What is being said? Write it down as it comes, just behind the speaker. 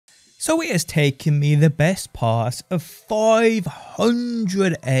So it has taken me the best part of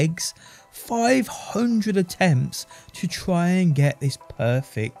 500 eggs, 500 attempts to try and get this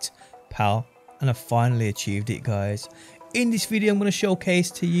perfect pal, and I finally achieved it, guys. In this video I'm going to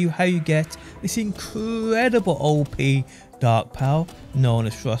showcase to you how you get this incredible OP dark pal known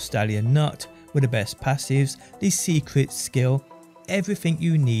as Frostallion Noct with the best passives, this secret skill, everything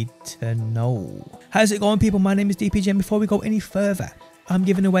you need to know. How's it going, people? My name is DPJ, and before we go any further, I'm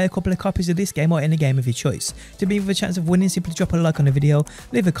giving away a couple of copies of this game or any game of your choice. To be with a chance of winning, simply drop a like on the video,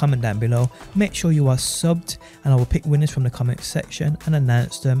 leave a comment down below, make sure you are subbed, and I will pick winners from the comment section and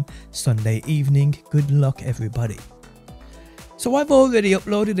announce them Sunday evening. Good luck, everybody. So I've already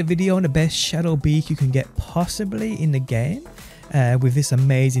uploaded a video on the best Shadowbeak you can get possibly in the game with this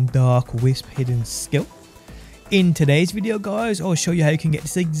amazing dark Whisp hidden skill. In today's video, guys, I'll show you how you can get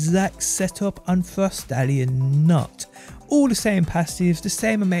this exact setup on Frostallion Noct. All the same passives, the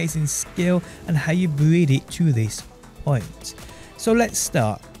same amazing skill, and how you breed it to this point. So let's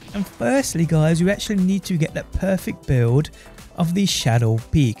start. And firstly, guys, you actually need to get that perfect build of the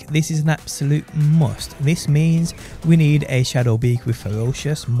Shadowbeak. This is an absolute must. This means we need a Shadowbeak with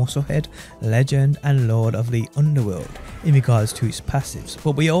Ferocious, Musclehead, Legend, and Lord of the Underworld in regards to its passives.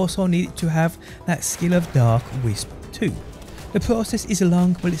 But we also need to have that skill of Dark Whisp too. The process is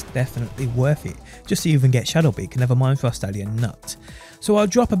long, but it's definitely worth it, just so you can get Shadowbeak, never mind Frostallion Noct. So I'll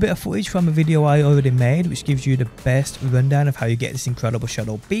drop a bit of footage from a video I already made, which gives you the best rundown of how you get this incredible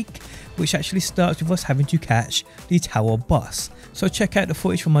Shadowbeak, which actually starts with us having to catch the tower boss. So check out the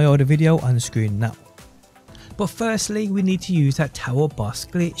footage from my older video on the screen now. But firstly, we need to use that tower boss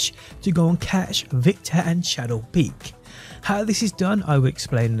glitch to go and catch Victor and Shadowbeak. How this is done, I will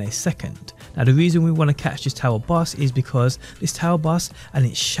explain in a second. Now, the reason we want to catch this tower boss is because this tower boss and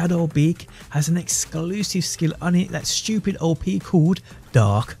its Shadowbeak has an exclusive skill on it that's stupid OP called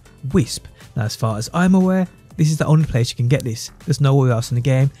Dark Whisp. Now, as far as I'm aware, this is the only place you can get this. There's nowhere else in the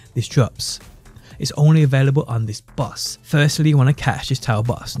game this drops. It's only available on this boss. Firstly, you want to catch this tower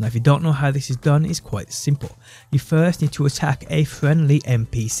boss. Now, if you don't know how this is done, it's quite simple. You first need to attack a friendly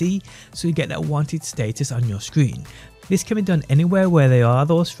NPC so you get that wanted status on your screen. This can be done anywhere where there are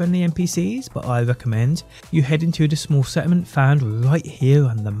those friendly NPCs, but I recommend you head into the small settlement found right here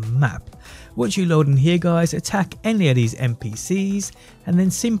on the map. Once you load in here, guys, attack any of these NPCs and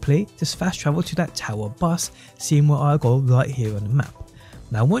then simply just fast travel to that tower boss, seeing where I go right here on the map.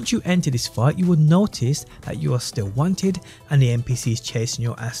 Now, once you enter this fight, you will notice that you are still wanted and the NPCs chasing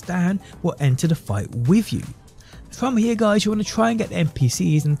your ass down will enter the fight with you. From here, guys, you want to try and get the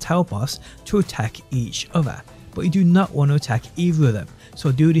NPCs and the tower boss to attack each other, but you do not want to attack either of them.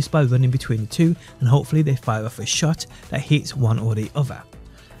 So do this by running between the two, and hopefully they fire off a shot that hits one or the other.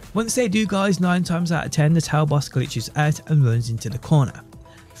 Once they do, guys, 9 times out of 10 the tower boss glitches out and runs into the corner.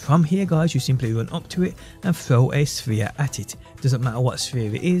 From here, guys, you simply run up to it and throw a sphere at it. Doesn't matter what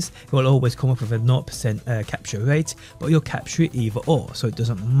sphere it is, it will always come up with a 0% capture rate, but you'll capture it either or, so it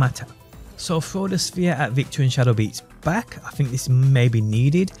doesn't matter. So throw the sphere at Victor and Shadowbeak's back. I think this may be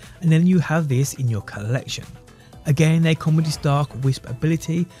needed, and then you have this in your collection. Again, they come with this Dark Whisp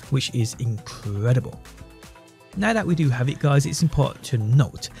ability, which is incredible. Now that we do have it, guys, it's important to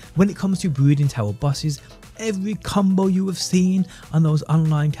note, when it comes to breeding tower bosses, every combo you have seen on those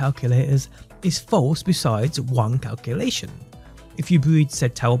online calculators is false besides one calculation. If you breed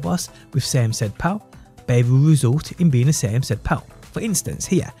said tower boss with same said pal, they will result in being the same said pal. For instance,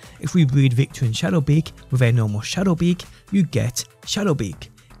 here, if we breed Victor and Shadowbeak with a normal Shadowbeak, you get Shadowbeak.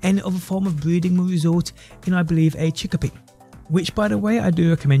 Any other form of breeding will result in, I believe, a Chickapee. Which, by the way, I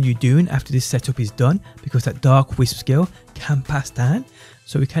do recommend you doing after this setup is done, because that Dark Whisp skill can pass down,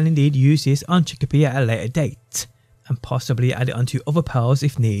 so we can indeed use this on Chickapee at a later date, and possibly add it onto other pals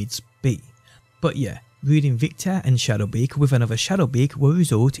if needs be. But yeah, breeding Victor and Shadowbeak with another Shadowbeak will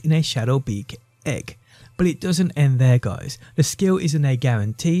result in a Shadowbeak egg. But it doesn't end there, guys. The skill isn't a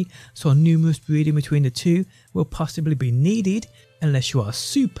guarantee, so numerous breeding between the two will possibly be needed unless you are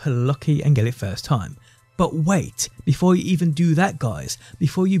super lucky and get it first time. But wait, before you even do that, guys,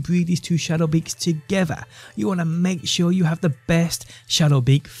 before you breed these two Shadowbeaks together, you want to make sure you have the best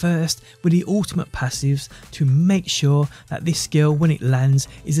Shadowbeak first with the ultimate passives to make sure that this skill, when it lands,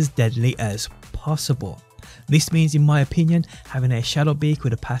 is as deadly as possible. This means, in my opinion, having a Shadowbeak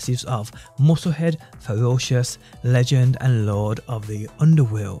with the passives of Musclehead, Ferocious, Legend, and Lord of the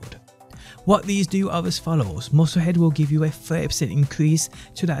Underworld. What these do are as follows. Musclehead will give you a 30% increase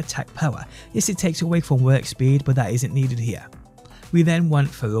to that attack power. Yes, it takes away from work speed, but that isn't needed here. We then want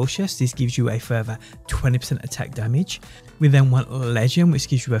Ferocious. This gives you a further 20% attack damage. We then want Legend, which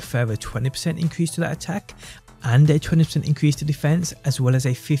gives you a further 20% increase to that attack. and a 20% increase to defense, as well as a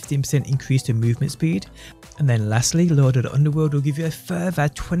 15% increase to movement speed. And then lastly, Lord of the Underworld will give you a further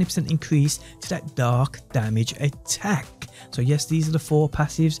 20% increase to that dark damage attack. So yes, these are the 4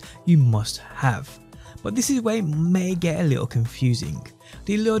 passives you must have. But this is where it may get a little confusing.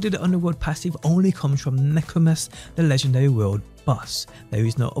 The Lord of the Underworld passive only comes from Necromus, the legendary world boss. There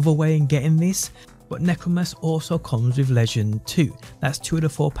is no other way in getting this, but Necromus also comes with Legend 2. That's 2 of the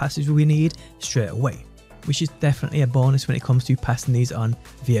 4 passives we need straight away, which is definitely a bonus when it comes to passing these on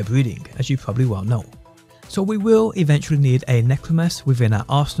via breeding, as you probably well know. So we will eventually need a Necromus within our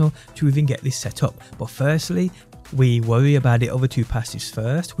arsenal to even get this set up, but firstly, we worry about the other 2 passives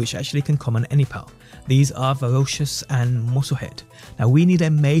first, which actually can come on any pal. These are Ferocious and Musclehead. Now we need a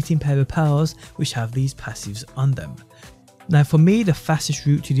mating pair of pals which have these passives on them. Now for me, the fastest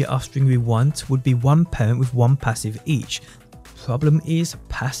route to the offspring we want would be 1 parent with 1 passive each. Problem is,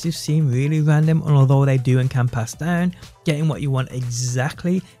 passives seem really random, and although they do and can pass down, getting what you want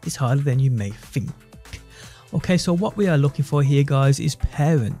exactly is harder than you may think. Okay, so what we are looking for here guys is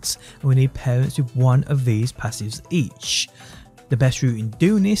parents, and we need parents with 1 of these passives each. The best route in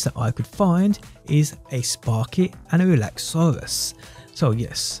doing this that I could find is a Sparky and a Relaxaurus. So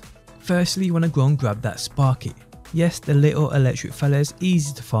yes, firstly you want to go and grab that Sparky. Yes, the little electric fellas,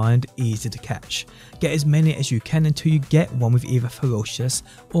 easy to find, easy to catch. Get as many as you can until you get one with either Ferocious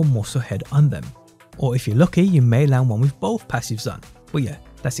or Musclehead on them. Or if you're lucky, you may land one with both passives on. But yeah,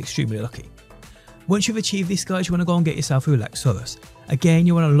 that's extremely lucky. Once you've achieved this guys, you want to go and get yourself a Relaxaurus. Again,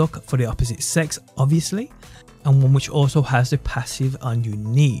 you want to look for the opposite sex obviously, and one which also has the passive on you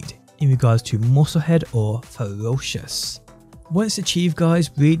need in regards to Musclehead or Ferocious. Once achieved guys,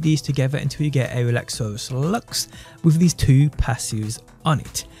 breed these together until you get a Relaxaurus Lux with these 2 passives on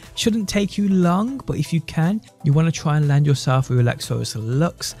it. Shouldn't take you long, but if you can, you want to try and land yourself a Relaxaurus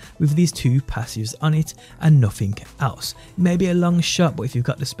Lux with these 2 passives on it and nothing else. It may be a long shot, but if you've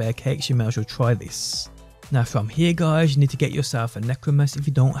got the spare cakes, you may as well try this. Now from here guys, you need to get yourself a Necromus if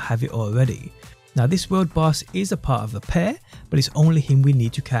you don't have it already. Now this world boss is a part of the pair, but it's only him we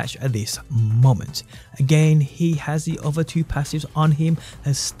need to catch at this moment. Again, he has the other 2 passives on him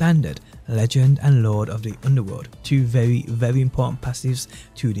as standard, Legend and Lord of the Underworld. 2 very important passives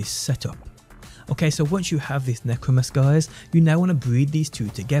to this setup. Okay, so once you have this Necromus guys, you now want to breed these 2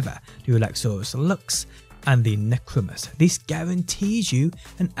 together, the Relaxaurus Lux and the Necromus. This guarantees you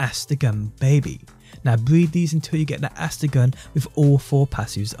an Astegon baby. Now breed these until you get the Astegon with all 4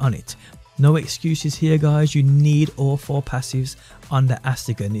 passives on it. No excuses here guys, you need all 4 passives on the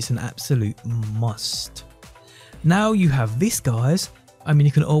Astegon, it's an absolute must. Now you have this guys, I mean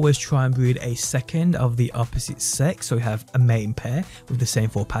you can always try and breed a second of the opposite sex, so you have a mating pair with the same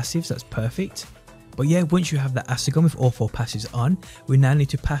 4 passives, that's perfect. But yeah, once you have the Astegon with all 4 passives on, we now need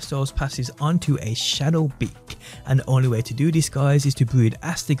to pass those passives onto a Shadowbeak, and the only way to do this guys is to breed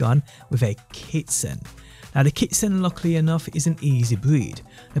Astegon with a Kitten. Now the Kitten luckily enough is an easy breed.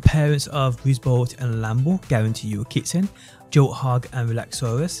 The parents of Grisbolt and Lambo guarantee you a Kitten, Jolthog and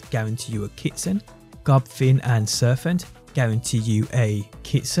Relaxaurus guarantee you a Kitten, Gobfin and Serpent guarantee you a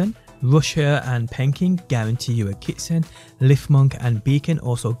Kitten, Rusher and Penking guarantee you a Kitten, Liftmonk and Beacon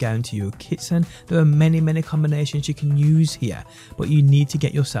also guarantee you a Kitten. There are many combinations you can use here, but you need to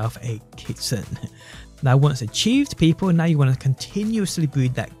get yourself a Kitten. Now once achieved people, now you want to continuously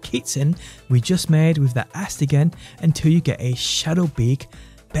breed that Kitten we just made with that Astegon until you get a Shadowbeak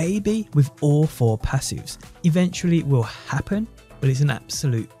baby with all 4 passives. Eventually it will happen, but it's an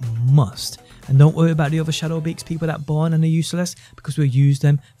absolute must. And don't worry about the other Shadowbeaks people that born and are useless, because we'll use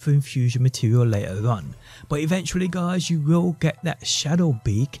them for infusion material later on. But eventually guys, you will get that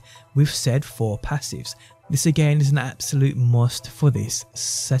Shadowbeak with said 4 passives. This again is an absolute must for this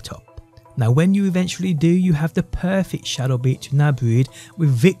setup. Now when you eventually do, you have the perfect Shadowbeak to now breed with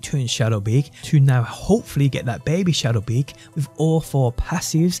Victor and Shadowbeak to now hopefully get that baby Shadowbeak with all 4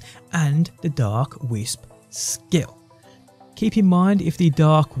 passives and the Dark Wisp skill. Keep in mind, if the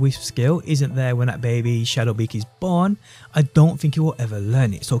Dark Wisp skill isn't there when that baby Shadowbeak is born, I don't think you will ever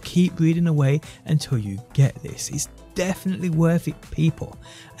learn it, so keep breeding away until you get this. It's definitely worth it people,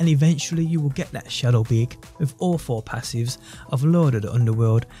 and eventually you will get that Shadowbeak with all 4 passives of Lord of the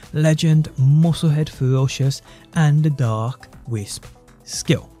Underworld, Legend, Musclehead, Ferocious and the Dark Wisp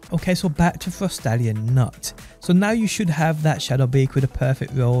skill. Okay, so back to Frostallion Noct. So now you should have that Shadowbeak with the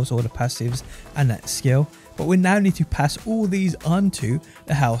perfect rolls, all the passives and that skill, but we now need to pass all these onto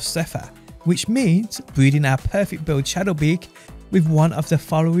the House Zephyr, which means breeding our perfect build Shadowbeak with one of the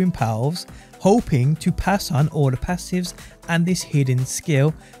following pals, hoping to pass on all the passives and this hidden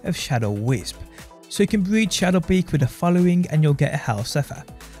skill of Shadow Wisp. So you can breed Shadowbeak with the following and you'll get a House Zephyr: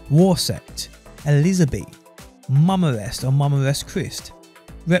 Warset, Elizabeth, Mamarest or Mamarest Christ,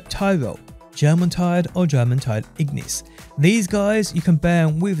 Reptyro, Germantide or Germantide Ignis. These guys you can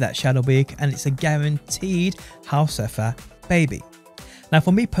burn with that Shadowbeak and it's a guaranteed House Zephyr baby. Now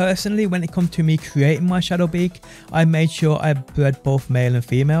for me personally, when it comes to me creating my Shadowbeak, I made sure I bred both male and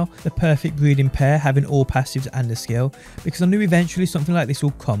female, the perfect breeding pair, having all passives and the skill, because I knew eventually something like this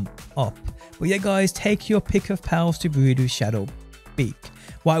will come up. But yeah guys, take your pick of pals to breed with Shadowbeak.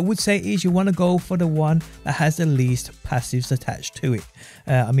 What I would say is you want to go for the one that has the least passives attached to it.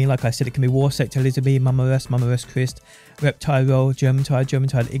 I mean, like I said, it can be Warsect, Elizabeth, Mamarest, Mamarest Christ, Reptyro, Germantide,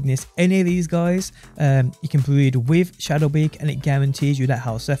 Germantide Ignis. Any of these guys you can breed with Shadowbeak and it guarantees you that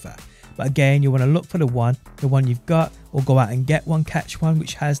House Zephyr. But again, you want to look for the one you've got, or go out and get one, catch one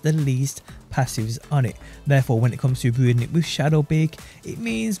which has the least passives on it. Therefore, when it comes to breeding it with Shadowbeak, it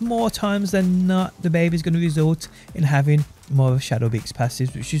means more times than not the baby is going to result in having more of Shadowbeak's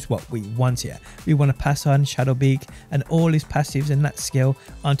passives, which is what we want here. We want to pass on Shadowbeak and all his passives and that skill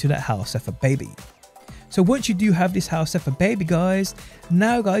onto that House Zephyr baby. So once you do have this House Zephyr baby guys,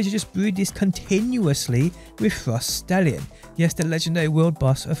 now guys you just breed this continuously with Frostallion. Yes, the legendary world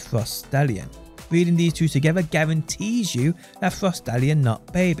boss of Frostallion. Breeding these two together guarantees you that Frostallion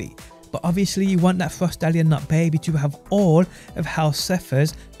Noct baby. But obviously you want that Frostallion Noct baby to have all of House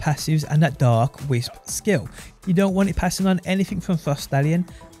Zephyr's passives and that Dark Whisp skill. You don't want it passing on anything from Frostallion,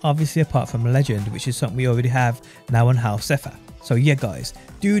 obviously apart from Legend, which is something we already have now on House Zephyr. So yeah guys,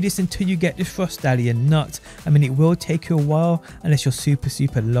 do this until you get this Frostallion Noct. I mean, it will take you a while unless you're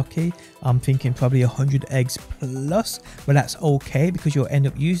super lucky. I'm thinking probably 100 eggs plus, but that's okay because you'll end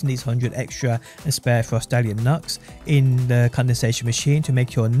up using these 100 extra and spare Frostallion Nocts in the condensation machine to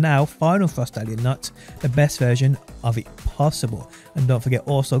make your now final Frostallion Noct the best version of it possible. And don't forget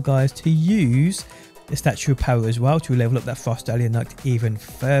also guys to use the Statue of Power as well to level up that Frostallion Noct even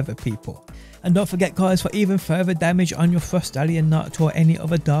further, people. And don't forget guys, for even further damage on your Frostallion Noct or any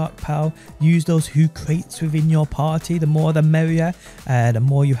other Dark Pal, use those Who crates within your party. The more the merrier. The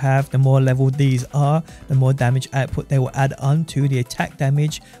more you have, the more leveled these are, the more damage output they will add on to the attack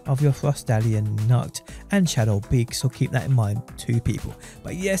damage of your Frostallion Noct and Shadowbeak. So keep that in mind too, people.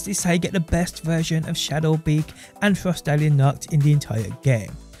 But yes, this is how you get the best version of Shadowbeak and Frostallion Noct in the entire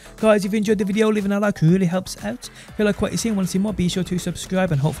game. Guys, if you enjoyed the video, leaving a like really helps out. If you like what you see and want to see more, be sure to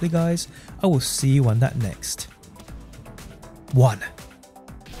subscribe, and hopefully guys, I will see you on that next one.